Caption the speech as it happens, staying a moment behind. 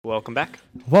Welcome back.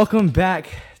 Welcome back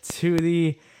to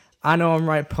the I Know I'm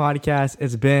Right podcast.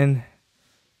 It's been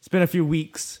a few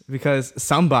weeks because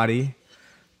somebody,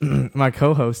 my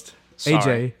co-host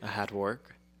AJ, I had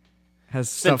work. has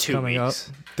It's been stuff 2 coming weeks.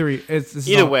 up. Three.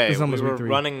 Either way, it's we almost were week 3.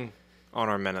 running on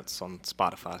our minutes on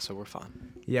Spotify, so we're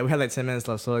fine. Yeah, we had like 10 minutes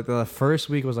left. So like the first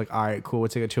week was like, all right, cool, we'll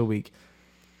take a chill week.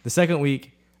 The second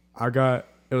week, it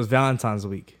was Valentine's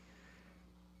week.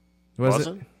 Was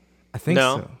it? I think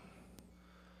No. so.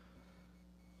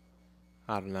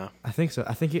 I don't know. I think so.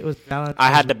 I think it was Valentine's. I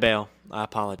had to bail. I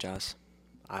apologize.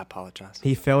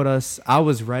 He failed us. I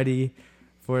was ready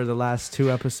for the last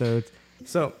 2 episodes.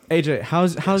 So, AJ,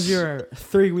 how's your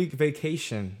 3-week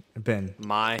vacation been?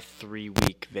 My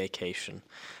 3-week vacation.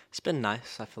 It's been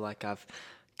nice. I feel like I've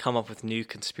come up with new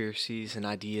conspiracies and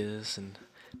ideas and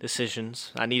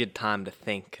decisions. I needed time to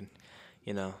think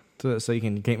and, So you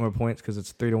can gain more points because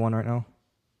it's 3-1 right now.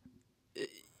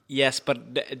 Yes,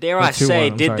 but dare Or I 2-1, say,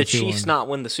 I'm did sorry, the 2-1. Chiefs not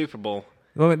win the Super Bowl?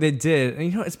 Well, they did.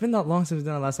 And it's been that long since we've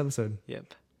done our last episode.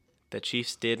 Yep. The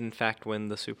Chiefs did, in fact, win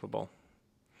the Super Bowl.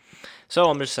 So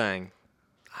I'm just saying,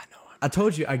 I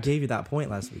told you I gave you that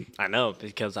point last week. I know,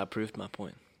 because I proved my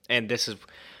point. And this is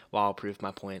why I'll prove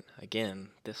my point again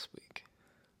this week,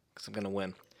 because I'm going to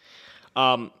win.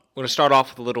 I'm going to start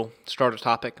off with a little starter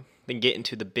topic, then get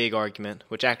into the big argument,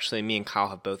 which actually me and Kyle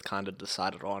have both kind of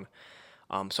decided on.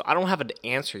 So I don't have an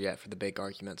answer yet for the big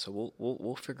argument, so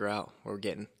we'll figure out where we're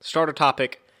getting. Starter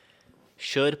topic,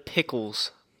 should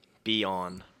pickles be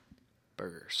on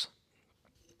burgers?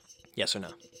 Yes or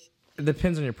no? It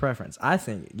depends on your preference. I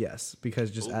think yes, because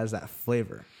it just adds that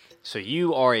flavor. So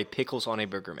you are a pickles on a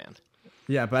burger man.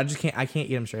 Yeah, but I can't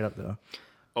eat them straight up though.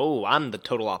 Oh, I'm the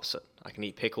total opposite. I can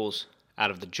eat pickles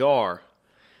out of the jar,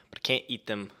 but I can't eat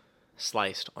them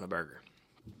sliced on a burger.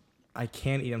 I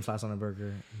can eat them sliced on a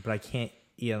burger, but I can't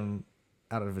eat them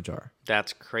out of a jar.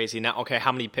 That's crazy. Now, okay,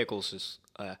 how many pickles is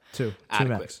Two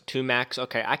adequate? max. 2 max.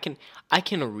 Okay, I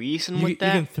can reason with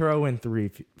that. You can throw in three,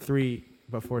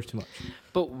 but 4 is too much.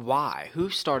 But why?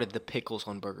 Who started the pickles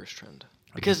on burgers trend?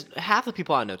 Because half the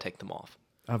people I know take them off.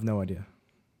 I have no idea.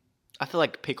 I feel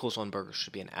like pickles on burgers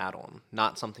should be an add-on,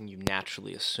 not something you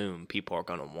naturally assume people are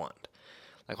going to want.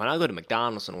 Like when I go to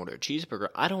McDonald's and order a cheeseburger,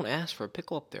 I don't ask for a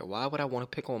pickle up there. Why would I want a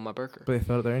pickle on my burger? But they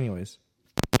throw it there anyways.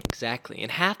 Exactly.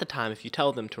 And half the time, if you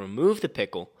tell them to remove the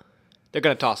pickle, they're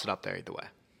going to toss it up there either way.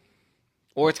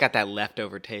 Or it's got that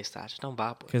leftover taste that I just don't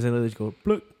vibe with. Because they literally just go,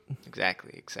 bloop.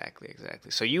 Exactly.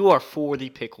 So you are for the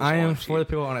pickles I on am cheese. for the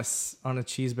pickle on a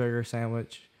cheeseburger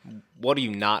sandwich. What are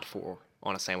you not for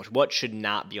on a sandwich? What should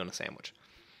not be on a sandwich?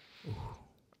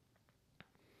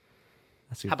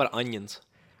 How about onions?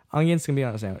 Onions can be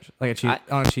on a sandwich, like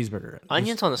on a cheeseburger.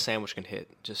 Onions on a sandwich can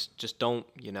hit. Just don't,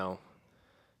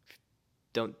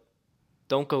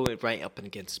 don't go right up and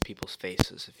against people's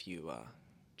faces if you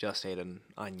just ate an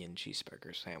onion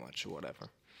cheeseburger sandwich or whatever.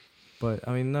 But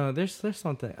I mean, no, there's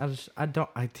something.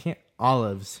 I can't.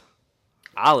 Olives.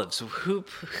 Olives.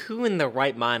 Who in their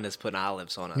right mind has put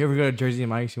olives on it? You ever go to Jersey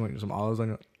Mike's? You want some olives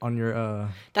on your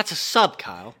That's a sub,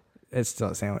 Kyle. It's still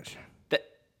a sandwich.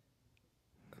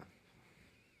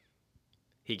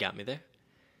 He got me there.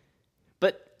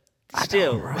 But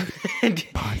still,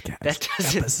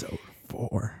 Podcast episode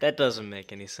 4. That doesn't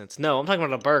make any sense. No, I'm talking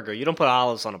about a burger. You don't put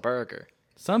olives on a burger.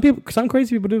 Some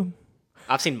crazy people do.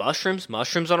 I've seen mushrooms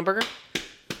on a burger.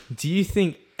 Do you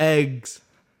think eggs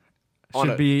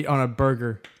should be on a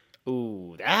burger?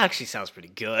 Ooh, that actually sounds pretty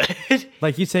good.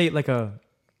 Like you say, like a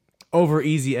over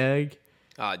easy egg.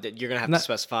 You're gonna have to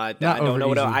specify. Not I don't know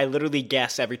what easy. I literally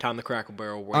guess every time the Cracker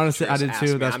Barrel word. Honestly, I did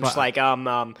too. I'm just like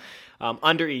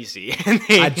under easy.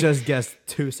 I just guessed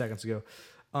 2 seconds ago.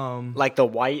 Like the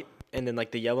white and then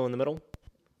like the yellow in the middle.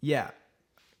 Yeah,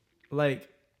 like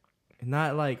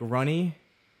not like runny,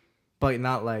 but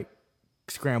not like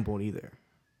scrambled either.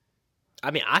 I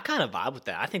mean, I kind of vibe with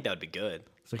that. I think that would be good.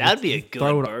 So That would be a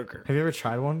good burger. Have you ever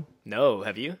tried one? No,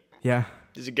 have you? Yeah.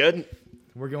 Is it good?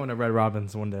 We're going to Red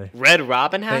Robin's one day. Red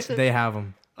Robin has it? They have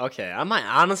them. Okay, I might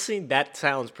honestly. That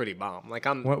sounds pretty bomb. Like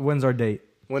When's our date?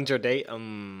 When's your date?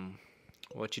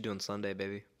 What you doing Sunday,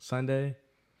 baby? Sunday.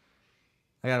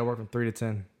 I gotta work from 3 to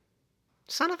 10.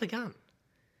 Son of a gun.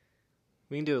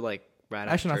 We can do it like right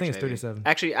after Actually, I think it's church, 3 maybe. to 7.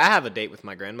 Actually, I have a date with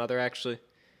my grandmother. Actually,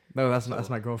 No, that's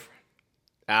my girlfriend.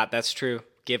 That's true.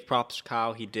 Give props to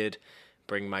Kyle. He did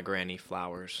bring my granny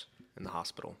flowers in the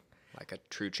hospital, like a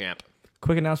true champ.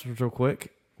 Quick announcement, real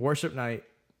quick. Worship night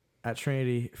at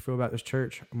Trinity Free Baptist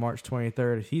Church, March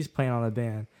 23rd. He's playing on the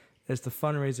band. It's the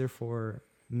fundraiser for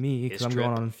me because I'm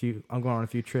going on a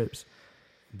few trips.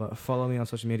 But follow me on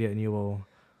social media and you will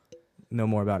know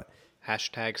more about it.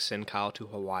 Hashtag send Kyle to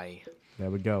Hawaii. There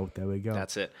we go.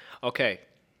 That's it. Okay.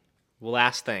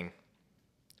 Last thing.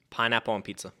 Pineapple on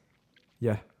pizza.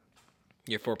 Yeah.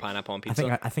 You're for pineapple on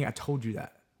pizza? I think I told you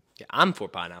that. Yeah, I'm for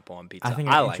pineapple on pizza. I think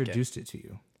I like introduced it to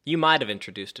you. You might have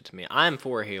introduced it to me. I'm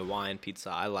for Hawaiian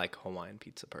pizza. I like Hawaiian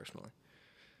pizza personally.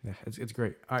 Yeah, it's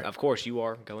great. All right. Of course, you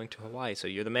are going to Hawaii, so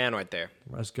you're the man right there.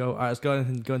 Let's go. All right, let's go ahead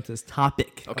and go into this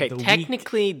topic. Okay, of the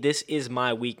technically, week. this is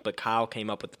my week, but Kyle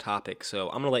came up with the topic, so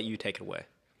I'm going to let you take it away.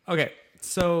 Okay,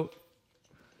 so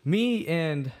me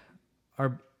and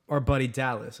our buddy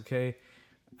Dallas, okay,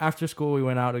 after school we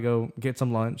went out to go get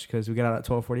some lunch because we got out at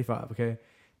 12:45. Okay,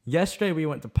 yesterday we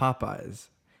went to Popeyes,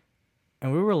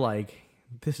 and we were like,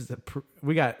 "This is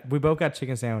we both got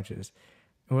chicken sandwiches,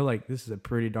 and we're like, this is a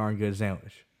pretty darn good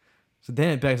sandwich." So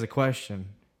then it begs the question,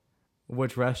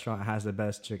 which restaurant has the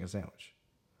best chicken sandwich?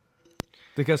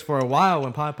 Because for a while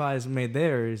when Popeyes made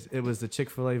theirs, it was the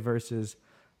Chick-fil-A versus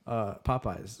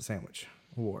Popeyes sandwich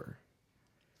war.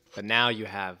 But now you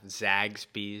have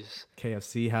Zaxby's.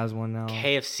 KFC has one now.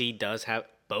 KFC does have...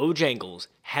 Bojangles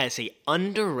has a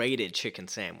underrated chicken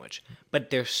sandwich, but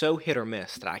they're so hit or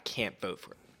miss that I can't vote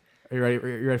for it. Are you ready?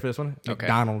 You ready for this one? Okay.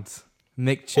 McDonald's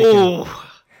McChicken. Oh!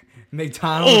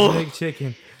 McDonald's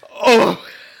McChicken. Oh!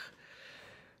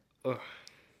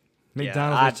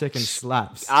 McDonald's McChicken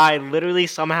slaps. I literally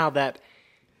somehow that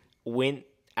went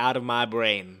out of my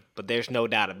brain, but there's no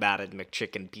doubt about it.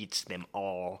 McChicken beats them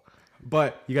all.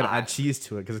 But you gotta add cheese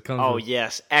to it because it comes. Oh with,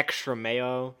 yes, extra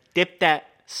mayo. Dip that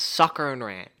sucker in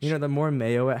ranch. You know, the more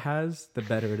mayo it has, the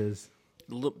better it is.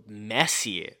 Look,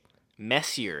 messier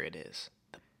it is,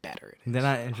 the better it is. And then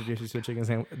I introduced you to a chicken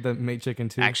sandwich, the McChicken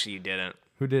too. Actually, you didn't.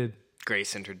 Who did?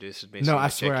 Grace introduced me. No, to I the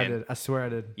swear chicken. I did. I swear I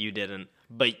did. You didn't.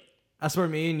 But I swear,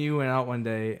 me and you went out one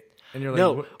day, and you're like,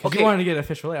 No, because okay. you wanted to get a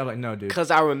fish fillet. I was like, no, dude.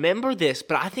 because I remember this,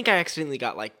 but I think I accidentally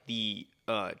got like the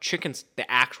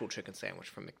actual chicken sandwich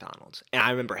from McDonald's, and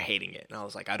I remember hating it, and I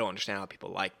was like, I don't understand how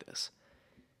people like this.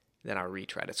 Then I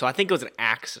retried it, so I think it was an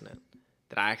accident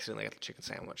that I accidentally got the chicken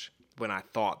sandwich when I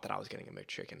thought that I was getting a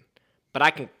McChicken. But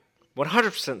I can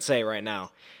 100% say right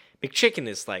now, McChicken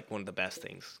is like one of the best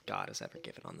things God has ever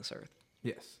given on this earth.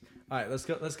 Yes. All right, let's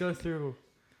go through.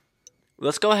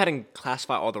 Let's go ahead and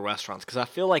classify all the restaurants, because I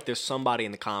feel like there's somebody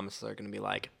in the comments that are going to be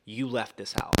like, you left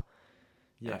this out.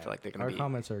 Yeah, I feel like they're going our to be...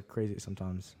 comments are crazy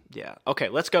sometimes. Yeah. Okay,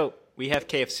 let's go. We have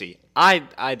KFC.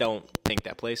 I don't think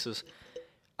that place is...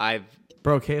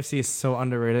 Bro, KFC is so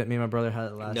underrated. Me and my brother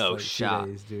had it last No like, 2 shot.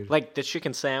 days, dude. Like the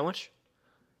chicken sandwich?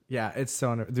 Yeah, it's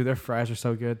so underrated. Dude, their fries are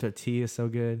so good. Their tea is so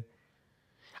good.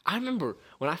 I remember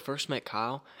when I first met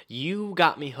Kyle, you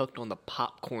got me hooked on the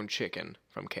popcorn chicken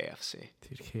from KFC.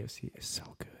 Dude, KFC is so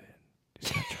good. You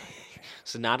gotta try it.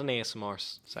 So not an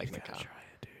ASMR segment, You gotta Kyle. try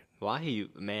it, dude. Why you...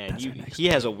 Man, That's our next he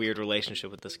has a weird relationship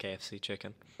with this KFC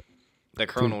chicken. The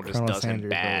Colonel just Colonel does him Sanders,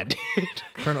 bad.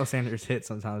 Colonel Sanders hit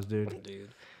sometimes, dude. Dude.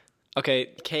 Okay,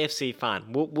 KFC,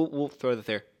 fine. We'll throw that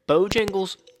there.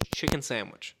 Bojangles chicken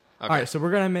sandwich. Okay. All right, so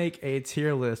we're gonna make a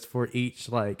tier list for each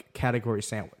like category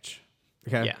sandwich.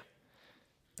 Okay.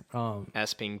 Yeah.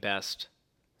 S being best,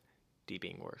 D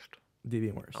being worst. D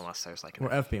being worse. Unless there's like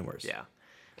Or F being worse. Yeah.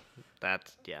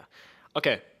 Yeah.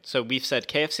 Okay, so we've said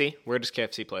KFC. Where does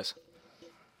KFC place?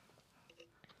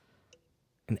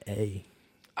 An A.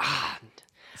 I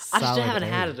just Solid haven't A.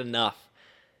 had it enough.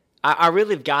 I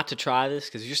really have got to try this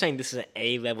because you're saying this is an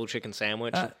A-level chicken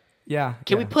sandwich. Yeah.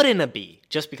 Can yeah. we put it in a B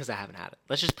just because I haven't had it?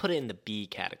 Let's just put it in the B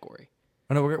category.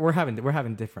 Oh, no, we're having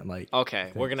different like.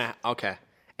 Okay, okay.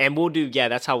 And we'll do, yeah,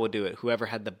 that's how we'll do it. Whoever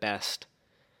had the best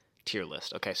tier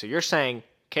list. Okay, so you're saying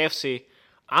KFC.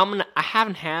 I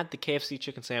haven't had the KFC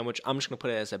chicken sandwich. I'm just going to put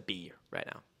it as a B right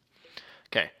now.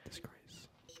 Okay. Disgrace.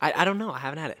 I don't know. I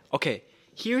haven't had it. Okay,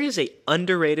 here is a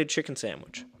underrated chicken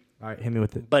sandwich. All right, hit me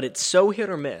with it. But it's so hit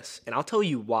or miss, and I'll tell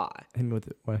you why Hit me with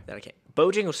it. Why? that I can't.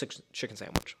 Bojangles chicken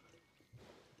sandwich.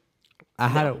 I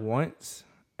had it once,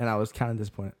 and I was kind of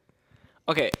disappointed.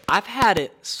 Okay, I've had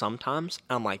it sometimes.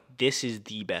 I'm like, this is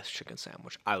the best chicken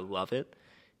sandwich. I love it.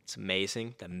 It's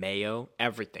amazing. The mayo,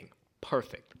 everything.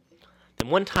 Perfect.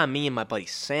 Then one time, me and my buddy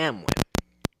Sam went.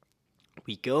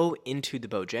 We go into the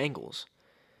Bojangles,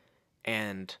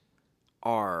 and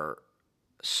our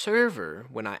server,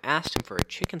 when I asked him for a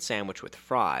chicken sandwich with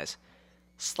fries,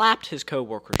 slapped his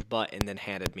coworker's butt and then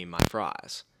handed me my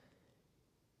fries.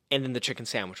 And then the chicken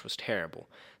sandwich was terrible.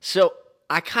 So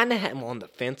I kind of am on the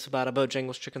fence about a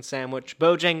Bojangles chicken sandwich.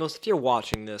 Bojangles, if you're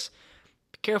watching this,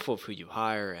 be careful of who you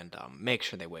hire and make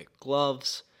sure they wear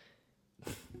gloves.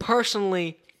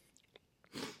 Personally,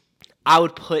 I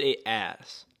would put it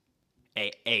as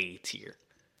a tier.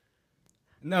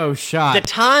 No shot. The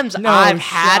times I've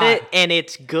had it and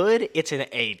it's good, it's an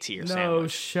A tier sandwich. No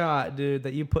shot, dude.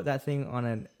 That you put that thing on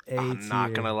an A tier. I'm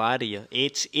not gonna lie to you.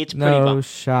 It's pretty no bum.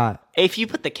 shot. If you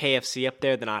put the KFC up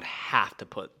there, then I'd have to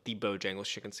put the Bojangles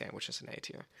chicken sandwich as an A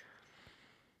tier.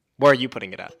 Where are you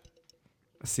putting it at?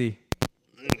 See,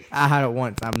 I had it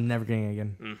once. I'm never getting it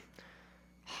again.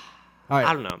 All right,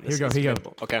 I don't know. Here you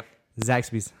go. Okay.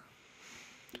 Zaxby's.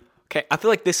 Okay, I feel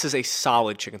like this is a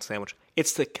solid chicken sandwich.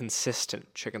 It's the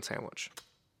consistent chicken sandwich.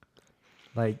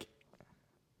 Like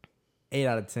 8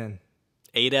 out of 10.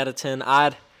 8 out of 10.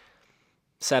 I'd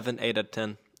 7, 8 out of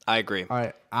 10. I agree. All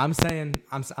right, I'm saying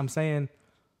A.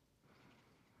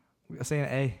 We're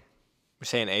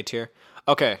saying A tier.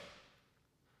 Okay.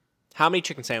 How many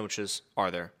chicken sandwiches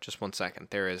are there? Just 1 second.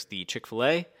 There is the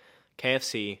Chick-fil-A,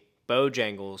 KFC,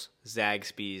 Bojangles,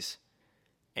 Zaxby's,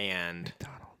 and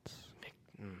McDonald's.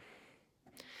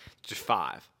 Just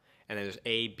 5. And then there's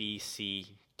A, B, C,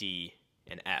 D,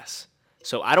 and S.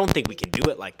 So I don't think we can do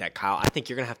it like that, Kyle. I think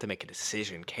you're going to have to make a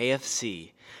decision.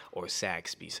 KFC or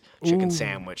Zaxby's chicken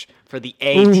sandwich for the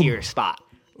A tier spot.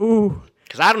 Ooh.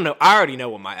 Because I don't know. I already know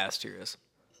what my S tier is.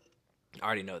 I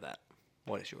already know that.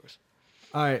 What is yours?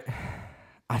 All right.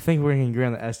 I think we're going to agree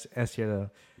on the S tier, though.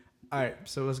 All right.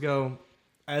 So let's go.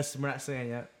 S, we're not saying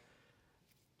yet.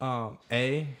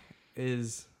 A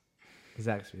is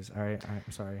Zaxby's. All right.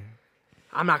 I'm sorry.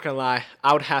 I'm not going to lie.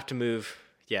 I would have to move,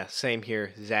 same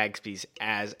here, Zaxby's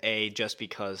as A just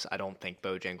because I don't think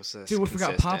Bojangles is Dude, we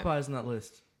consistent. forgot Popeyes on that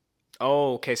list.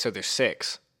 Oh, okay, so there's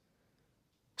 6.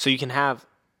 So you can have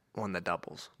one that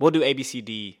doubles. We'll do A, B, C,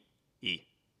 D, E.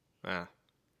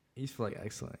 E's for like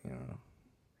excellent, you know.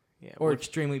 Yeah, or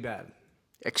extremely bad.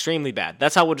 Extremely bad.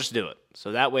 That's how we'll just do it.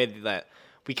 So that way that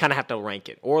we kind of have to rank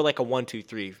it. Or like a 1, 2,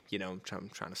 3, I'm trying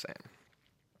to say.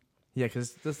 Yeah,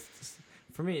 because this,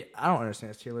 for me, I don't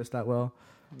understand this tier list that well.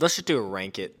 Let's just do a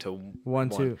rank it to 1,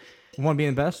 2. 1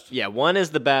 being best? Yeah, 1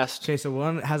 is the best. Okay, so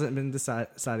 1 hasn't been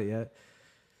decided yet.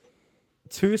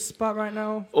 2 spot right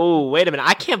now? Oh, wait a minute.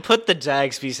 I can't put the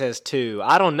Zaxby's as 2.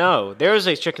 I don't know. There is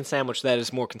a chicken sandwich that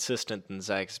is more consistent than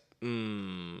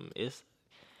Zaxby's.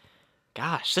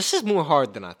 Gosh, this is more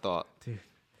hard than I thought. Dude.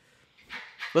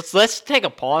 Let's take a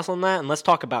pause on that and let's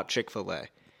talk about Chick-fil-A. Okay.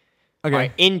 All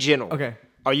right, in general. Okay.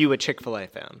 Are you a Chick-fil-A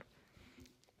fan?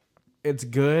 It's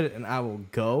good and I will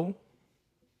go,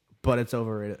 but it's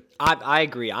overrated. I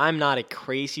agree. I'm not a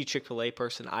crazy Chick-fil-A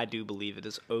person. I do believe it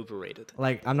is overrated.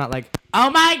 Like, I'm not like,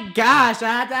 oh my gosh, I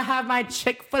have to have my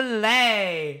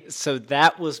Chick-fil-A. So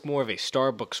that was more of a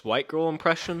Starbucks white girl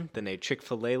impression than a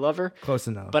Chick-fil-A lover. Close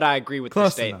enough. But I agree with the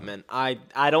statement. I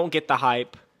don't get the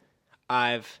hype.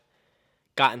 I've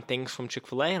gotten things from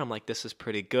Chick-fil-A, and I'm like, this is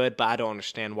pretty good, but I don't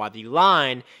understand why the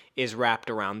line is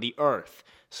wrapped around the earth.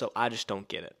 So I just don't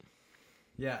get it.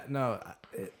 Yeah, no,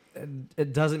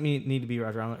 it doesn't need to be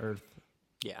wrapped around the earth.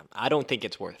 Yeah, I don't think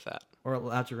it's worth that. Or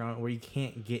wrapped around where you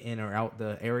can't get in or out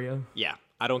the area. Yeah,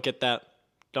 I don't get that.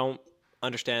 Don't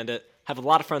understand it. Have a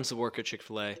lot of friends that work at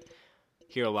Chick-fil-A.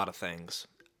 Hear a lot of things.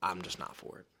 I'm just not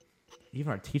for it.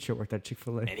 Even our teacher worked at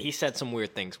Chick-fil-A. And he said some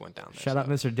weird things went down there. Shout out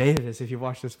Mr. Davis if you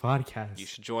watch this podcast. You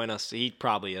should join us. He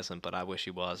probably isn't, but I wish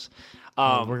he was.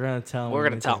 We're going to tell him. We're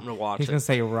going to tell him to watch it. He's going to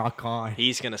say rock on.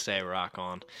 He's going to say rock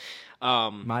on.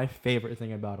 My favorite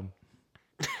thing about him.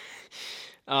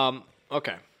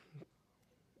 Okay.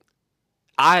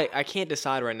 I can't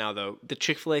decide right now, though. The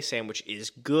Chick-fil-A sandwich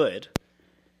is good.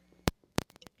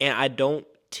 And I don't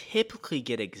typically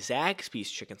get a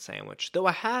Zaxby's chicken sandwich, though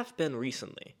I have been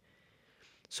recently.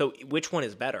 So which one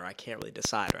is better? I can't really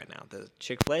decide right now. The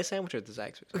Chick-fil-A sandwich or the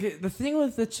Zaxby's? Okay, the thing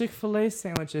with the Chick-fil-A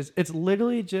sandwich is it's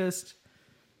literally just,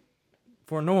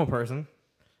 for a normal person,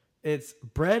 it's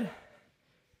bread,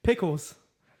 pickles,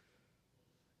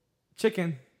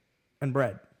 chicken, and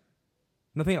bread.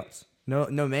 Nothing else. No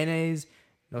mayonnaise,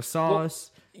 no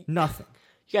sauce, nothing.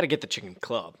 You got to get the chicken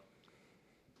club.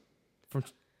 From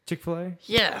Chick-fil-A?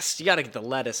 Yes, you got to get the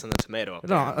lettuce and the tomato up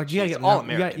there. No, like you gotta get all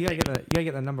American. You gotta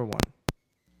get the number one.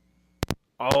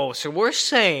 Oh, so we're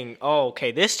saying,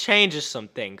 okay, this changes some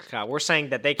things, Kyle. We're saying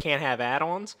that they can't have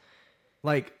add-ons?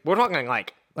 Like We're talking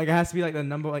like it has to be like the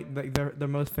number, like their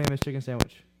most famous chicken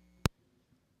sandwich.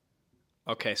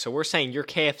 Okay, so we're saying your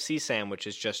KFC sandwich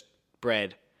is just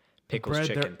bread, pickles, bread,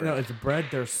 chicken. No, it's bread,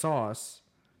 their sauce.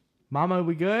 Mama,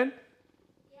 we good?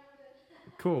 Yeah, we're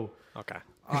good. Cool. Okay.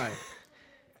 All right.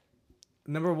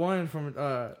 Number one from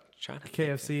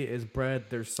KFC is bread,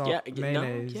 their sauce,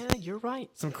 mayonnaise. Yeah, you're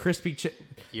right. Some crispy chicken.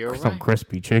 You're some right.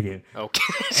 crispy chicken.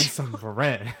 Okay. And some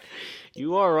bread.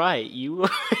 You are right. You.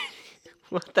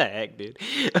 What the heck, dude?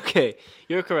 Okay,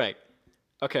 you're correct.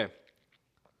 Okay,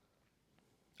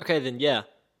 then yeah.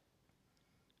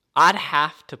 I'd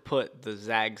have to put the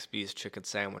Zaxby's chicken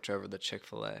sandwich over the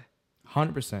Chick-fil-A.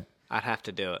 100%. I'd have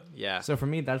to do it. Yeah. So for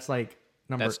me, that's like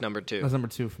That's number 2. That's number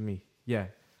 2 for me. Yeah.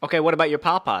 Okay, what about your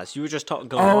Popeyes? You were just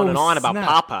going on and on about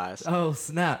Popeyes. Oh,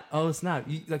 snap.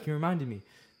 You reminded me.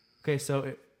 Okay,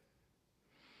 so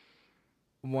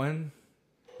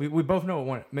we both know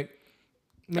what one.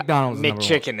 McDonald's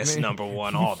McChicken is number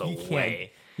 1 all the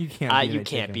way. You can't. You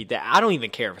can't beat that. I don't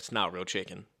even care if it's not real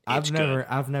chicken. I've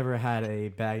never had a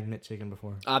bagged McChicken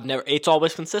before. It's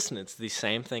always consistent. It's the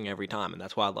same thing every time, and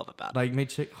that's what I love about it. Like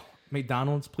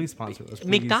McDonald's, please sponsor us.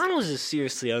 Please. McDonald's is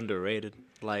seriously underrated.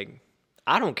 Like,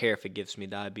 I don't care if it gives me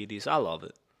diabetes. I love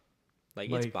it. Like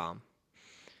it's bomb.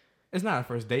 It's not a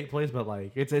first date place, but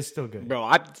like it's still good. Bro,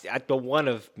 but one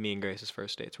of me and Grace's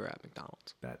first dates were at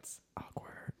McDonald's. That's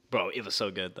awkward. Bro, it was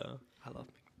so good though. I love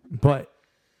it. But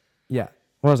yeah,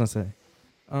 what was I saying?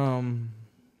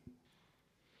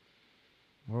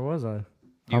 Where was I?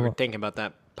 You were thinking about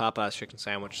that Popeye's chicken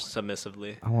sandwich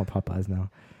submissively. I want Popeyes now.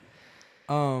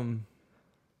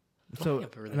 So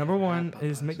number 1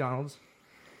 is McDonald's.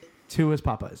 2 is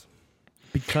Popeyes.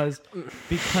 Because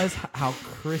how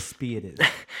crispy it is.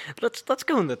 Let's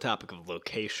go on the topic of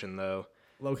location though.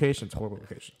 Location's horrible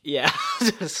location. Yeah, I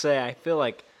was gonna say I feel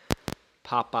like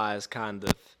Popeyes kind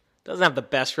of doesn't have the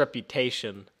best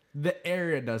reputation. The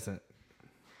area doesn't.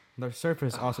 The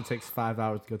surface also takes 5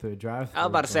 hours to go through a drive-thru. I was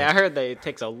about to say, I heard that it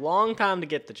takes a long time to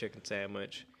get the chicken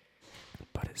sandwich.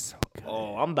 But it's so good.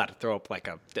 Oh, I'm about to throw up like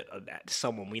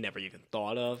someone we never even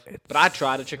thought of. But I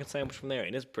tried a chicken sandwich from there,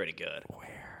 and it's pretty good.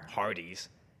 Where? Hardee's.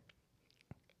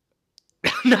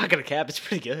 I'm not going to cap, it's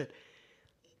pretty good.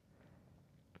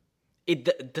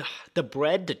 The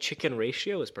bread to chicken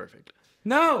ratio is perfect.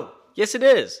 No! Yes, it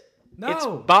is. No! It's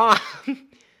bomb.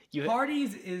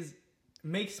 Hardee's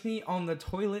makes me on the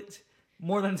toilet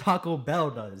more than Taco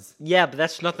Bell does. Yeah, but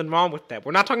that's nothing wrong with that.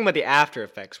 We're not talking about the after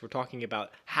effects. We're talking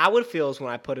about how it feels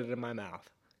when I put it in my mouth.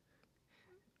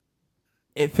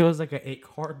 It feels like I ate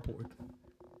cardboard.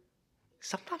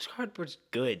 Sometimes cardboard's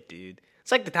good, dude.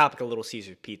 It's like the topic of Little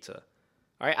Caesars pizza.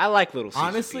 All right, I like Little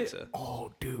Caesars pizza.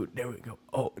 Oh, dude, there we go.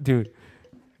 Oh, dude.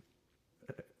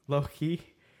 Low key,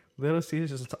 Little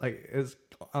Caesars is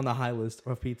on the high list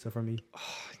of pizza for me.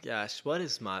 Oh, gosh,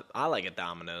 I like a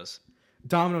Domino's.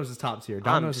 Domino's is top tier.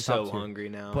 I'm so hungry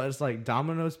now. But it's like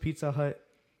Domino's, Pizza Hut,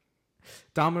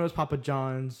 Domino's, Papa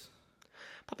John's.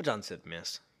 Papa John's did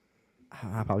miss. I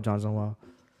haven't had Papa John's in a while.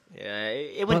 Yeah,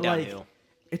 it went downhill. Like,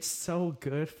 it's so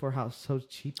good for how so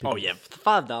cheap it is. Oh, yeah,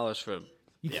 $5 for...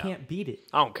 You can't beat it.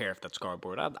 I don't care if that's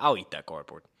cardboard. I'll eat that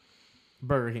cardboard.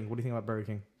 Burger King. What do you think about Burger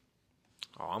King?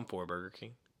 Oh, I'm for Burger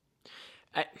King.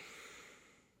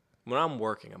 When I'm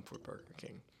working, I'm for Burger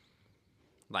King.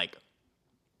 Like,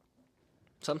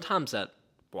 sometimes that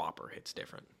Whopper hits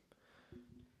different.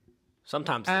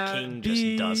 Sometimes the King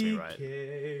just does me right.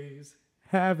 BK's,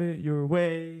 have it your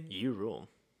way. You rule.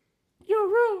 You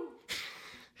rule.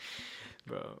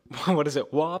 Bro, what is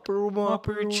it?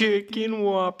 Whopper, chicken,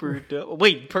 Whopper.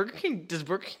 Wait, does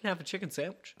Burger King have a chicken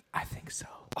sandwich? I think so.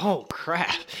 Oh,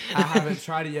 crap. I haven't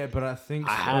tried it yet, but I think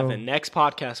so. I haven't. Next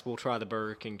podcast, we'll try the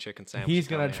Burger King chicken sandwich. He's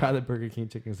going to try the Burger King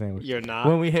chicken sandwich. You're not?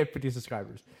 When we hit 50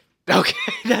 subscribers.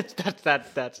 Okay, that's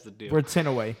the deal. We're 10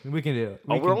 away. We can do it.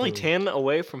 We're only 10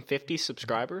 away from 50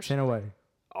 subscribers? 10 away.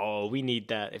 Oh, we need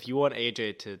that. If you want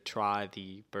AJ to try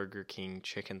the Burger King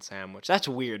chicken sandwich, that's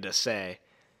weird to say.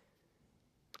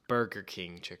 Burger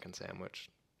King chicken sandwich.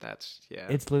 Yeah.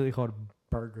 It's literally called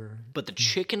burger. But the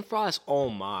chicken fries, oh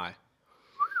my.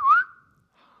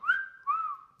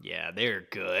 Yeah, they're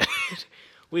good.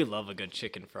 We love a good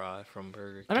chicken fry from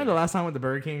Burger King. I remember the last time I went to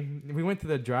Burger King, we went to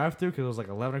the drive-thru because it was like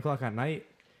 11 o'clock at night.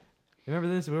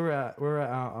 Remember this? We were at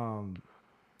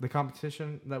the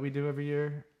competition that we do every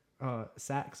year.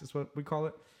 SACS is what we call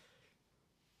it.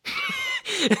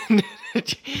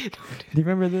 Do you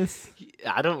remember this?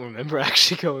 I don't remember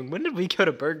actually going. When did we go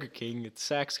to Burger King at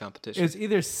SACS competition? It was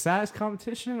either SACS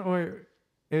competition or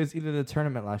it was either the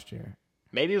tournament last year.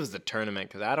 Maybe it was the tournament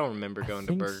because I don't remember going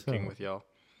to Burger King with y'all.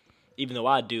 Even though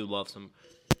I do love some.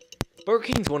 Burger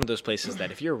King's one of those places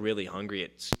that if you're really hungry,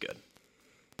 it's good.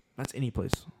 That's any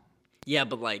place. Yeah,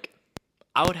 but like,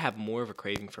 I would have more of a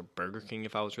craving for Burger King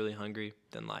if I was really hungry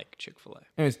than like Chick-fil-A.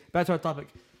 Anyways, back to our topic.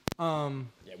 Yeah,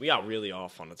 we got really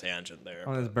off on a tangent there.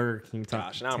 On this Burger King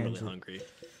Gosh, now I'm really hungry.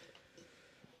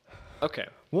 Okay.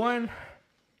 1,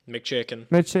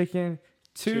 McChicken.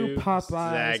 2, Popeyes.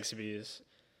 Zaxby's.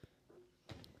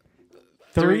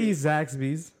 3,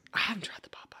 Zaxby's. I haven't tried the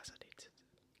Popeyes. I need to.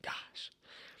 Gosh.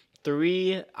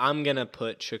 3, I'm going to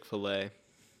put Chick-fil-A.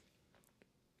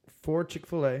 4,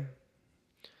 Chick-fil-A.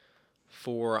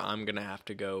 4, I'm going to have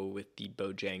to go with the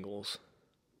Bojangles.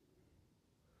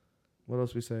 What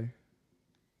else we say?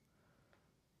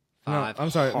 5 No, I'm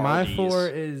sorry. My Hardee's. 4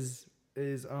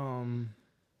 is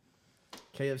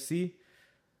KFC.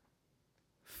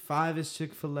 5 is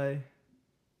Chick-fil-A.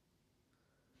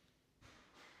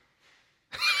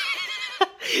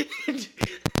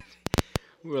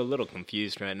 We're a little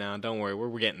confused right now. Don't worry,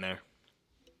 we're getting there.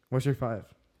 What's your 5?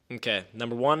 Okay,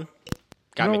 number 1,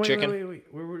 got me chicken. Wait.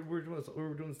 We're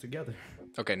doing this together.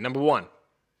 Okay, number 1,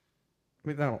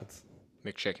 McDonald's.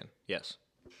 McChicken. Yes.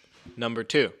 Number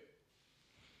 2,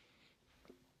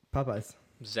 Popeyes.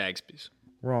 Zaxby's.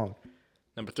 Wrong.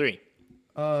 Number 3,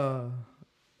 KFC?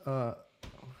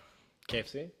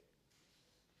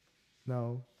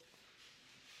 No.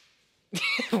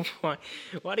 Why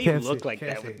do you KFC, look like KFC.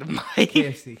 that with the mic?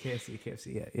 KFC.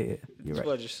 Yeah. You're That's right.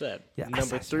 what I just said. Yeah, I Number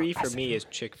said 3 so, I for said me so. is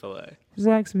Chick-fil-A.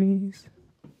 Zaxby's.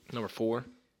 Number 4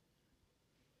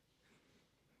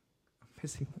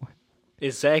 Missing one.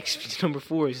 is Zaxby's. Number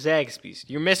 4 is Zaxby's.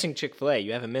 You're missing Chick-fil-A.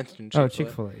 You haven't mentioned Chick-fil-A. Oh,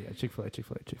 Chick-fil-A. Yeah,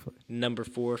 Chick-fil-A. Number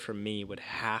 4 for me would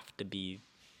have to be,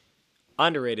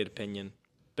 underrated opinion,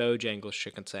 Bojangles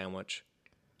chicken sandwich.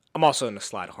 I'm also in the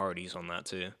slide Hardee's on that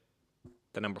too.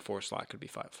 The number 4 slot could be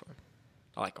 5 for.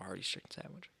 I like a Hardee's chicken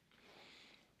sandwich.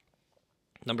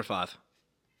 Number 5.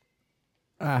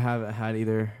 I haven't had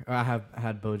either. I have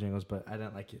had Bojangles, but I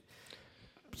didn't like it.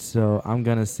 So I'm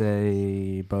gonna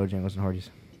say Bojangles and Hardee's.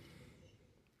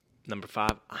 Number 5.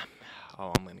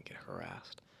 I'm gonna get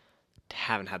harassed.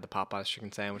 Haven't had the Popeyes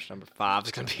chicken sandwich. Number 5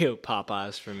 is gonna be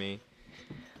Popeyes for me.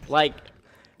 Like,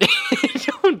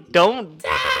 don't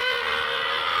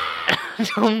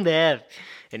have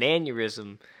an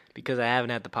aneurysm because I haven't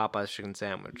had the Popeyes chicken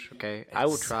sandwich. Okay, I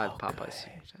will try the Popeyes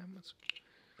chicken sandwich.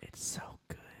 It's so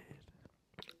good.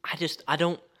 I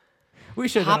don't. We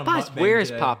should have done a Popeyes. mukbang Where is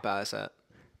today. Popeyes at?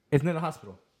 It's near the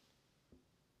hospital.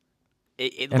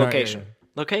 It In our location. area.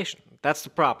 Location. That's the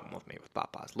problem with me with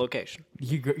Popeyes. Location.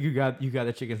 You got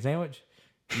a chicken sandwich.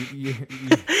 You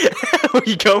Where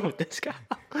you going with this guy?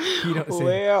 You don't say-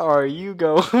 Where are you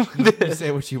going with this?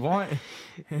 say what you want,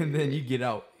 and then you get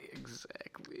out.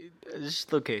 Exactly.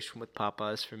 Just location with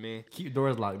Popeyes for me. Keep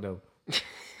doors locked though.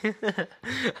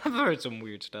 I've heard some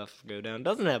weird stuff go down.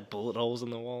 Doesn't it have bullet holes in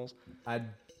the walls? I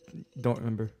don't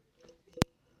remember.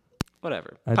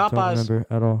 Whatever. I don't Popeyes. remember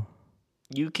at all.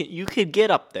 You could get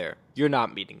up there. You're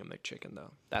not meeting a McChicken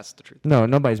though. That's the truth. No,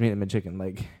 nobody's meeting McChicken.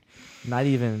 Like, not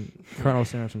even Colonel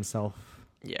Sanders himself.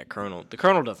 Yeah, Colonel. The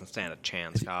Colonel doesn't stand a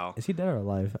chance, Kyle. Is he dead or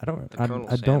alive? I don't. Colonel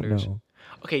I don't Sanders. know.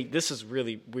 Okay, this is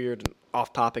really weird and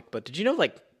off topic, but did you know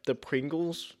like the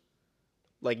Pringles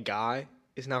guy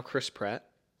is now Chris Pratt?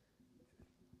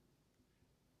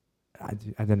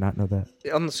 I did not know that.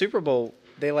 On the Super Bowl,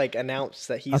 they announced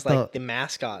that he's thought- the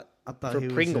mascot I thought for he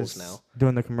was Pringles just now.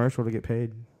 doing the commercial to get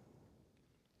paid.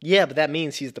 Yeah, but that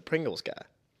means he's the Pringles guy.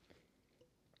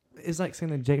 It's like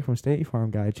saying the Jake from State Farm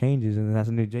guy changes, and then that's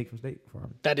a new Jake from State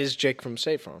Farm. That is Jake from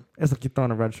State Farm. It's like you're throwing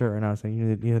a red shirt right now saying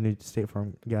you're the new State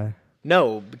Farm guy.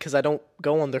 No, because I don't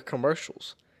go on their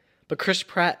commercials. But Chris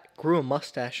Pratt grew a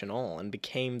mustache and all and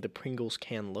became the Pringles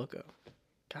can logo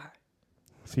guy.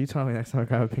 So you tell me next time I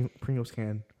grab a Pringles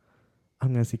can,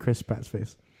 I'm gonna see Chris Pratt's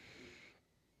face.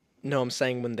 No, I'm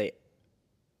saying when they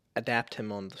adapt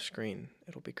him on the screen,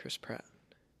 it'll be Chris Pratt.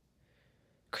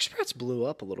 Chris Pratt's blew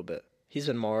up a little bit. He's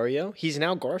in Mario. He's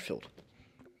now Garfield.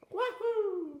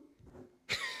 Woohoo!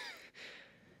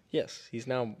 Yes, he's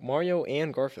now Mario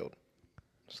and Garfield.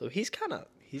 So he's got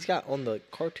on the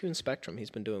cartoon spectrum, he's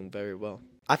been doing very well.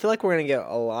 I feel like we're going to get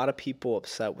a lot of people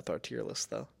upset with our tier list,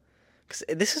 though. Because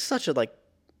this is such a,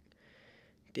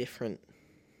 different...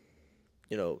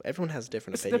 everyone has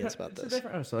different opinions about this. It's a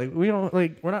different. So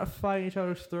we're not fighting each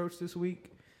other's throats this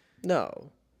week.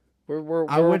 No.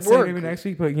 I would say maybe next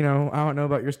week, but I don't know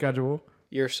about your schedule.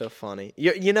 You're so funny.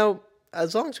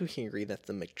 As long as we can agree that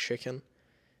the McChicken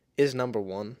is number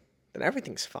 1, then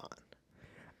everything's fine.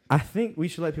 I think we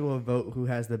should let people vote who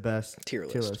has the best Tier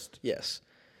list. Yes.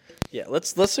 Yeah,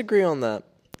 let's agree on that.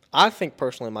 I think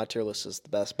personally my tier list is the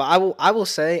best, but I will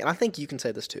say, and I think you can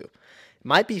say this too, it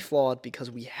might be flawed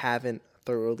because we haven't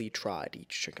thoroughly tried each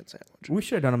chicken sandwich. We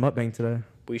should have done a mukbang today.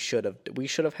 We should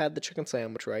have had the chicken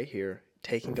sandwich right here,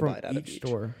 taking a From bite out of each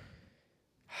store.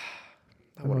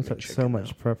 I That want would to take so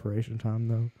much preparation time,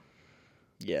 though.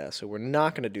 Yeah, so we're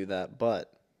not going to do that,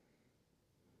 but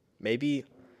maybe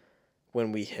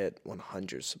when we hit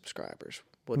 100 subscribers,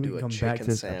 we'll We do can a come back to chicken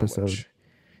this sandwich episode.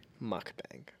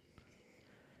 mukbang.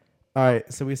 All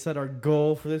right, so we said our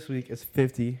goal for this week is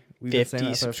 50. We've been saying 50 that for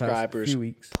the past subscribers, few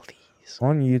weeks please.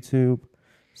 on YouTube.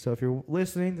 So if you're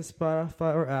listening to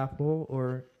Spotify or Apple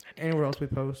or anywhere else we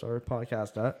post our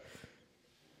podcast at,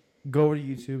 go over to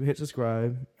YouTube, hit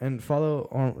subscribe, and follow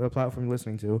on the platform you're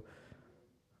listening to.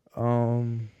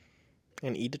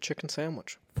 And eat a chicken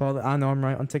sandwich. Follow I Know I'm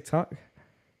Right on TikTok,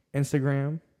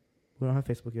 Instagram. We don't have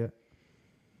Facebook yet.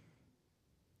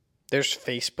 There's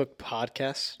Facebook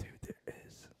podcasts? Dude, there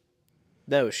is.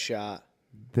 No shot.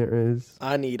 There is.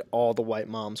 I need all the white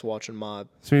moms watching my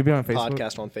So we be on Facebook?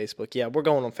 podcast on Facebook. Yeah, we're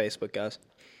going on Facebook, guys.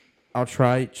 I'll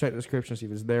try, check the description, see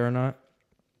if it's there or not.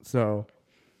 So,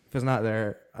 if it's not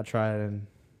there, I tried and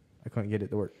I couldn't get it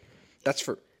to work. That's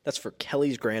for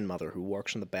Kelly's grandmother who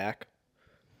works in the back.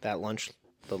 That lunch,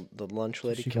 the lunch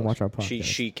lady. She can watch our She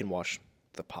podcast. can watch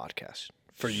the podcast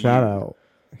for you. Shout out.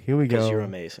 Here we go. Because you're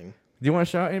amazing. Do you want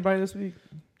to shout out anybody this week?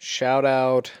 Shout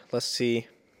out. Let's see.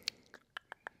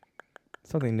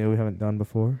 Something new we haven't done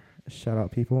before. Shout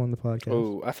out people on the podcast.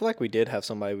 Oh, I feel like we did have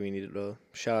somebody we needed to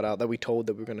shout out that we told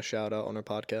that we were going to shout out on our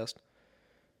podcast.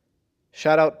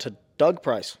 Shout out to Doug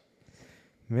Price.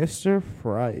 Mr.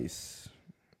 Price.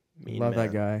 Mean Love man.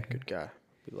 that guy. Good guy.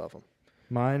 We love him.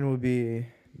 Mine would be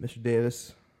Mr.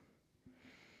 Davis.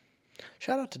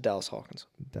 Shout out to Dallas Hawkins.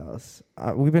 Dallas.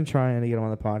 We've been trying to get him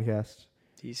on the podcast.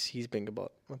 He's been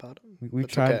about it. We've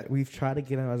That's tried. okay. We've tried to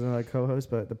get him as another co-host,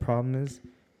 but the problem is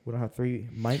we don't have 3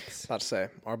 mics. About to say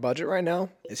our budget right now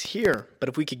is here, but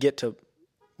if we could get to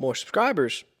more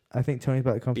subscribers, I think Tony's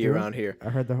about to come be through. around here. I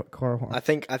heard the car horn. I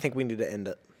think we need to end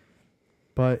it.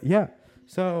 But yeah,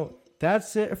 so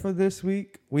that's it for this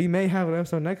week. We may have an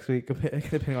episode next week,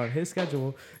 depending on his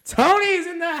schedule. Tony's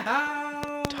in the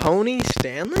house. Tony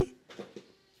Stanley?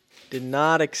 Did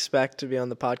not expect to be on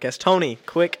the podcast. Tony,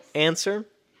 quick answer.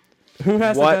 Who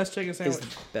has What the best chicken Is sandwich?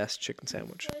 the best chicken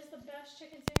sandwich? What is the best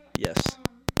chicken sandwich? Yes.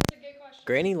 That's a good question.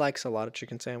 Granny likes a lot of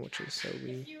chicken sandwiches, so If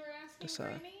we you were asking decide.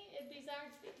 Granny, it'd be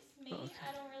Zaxby's. Me,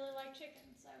 I don't really like chicken,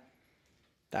 so.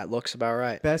 that looks about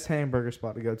right. Best hamburger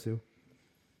spot to go to.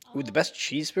 Ooh, the best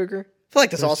cheeseburger? I feel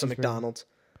like that's Best also cheeseburger. McDonald's.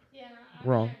 Yeah,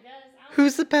 Wrong. I guess.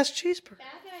 Who's the best cheeseburger? Bad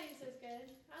Daddy's is good.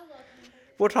 I love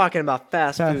hamburgers. We're talking about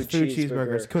fast food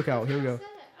cheeseburgers. Cookout. Here we go. I said it.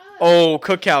 Oh, Oh,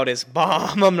 Cookout is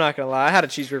bomb. I'm not gonna lie. I had a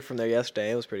cheeseburger from there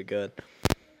yesterday. It was pretty good.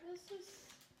 this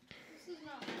is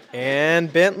not bad.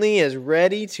 And Bentley is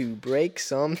ready to break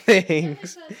some Bentley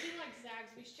things. says he likes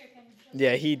Zaxby's chicken.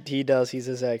 Yeah, he does. He's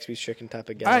a Zaxby's chicken type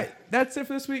of guy. All right, that's it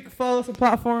for this week. Follow us on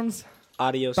platforms.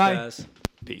 Adios, Bye. guys.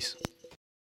 Peace.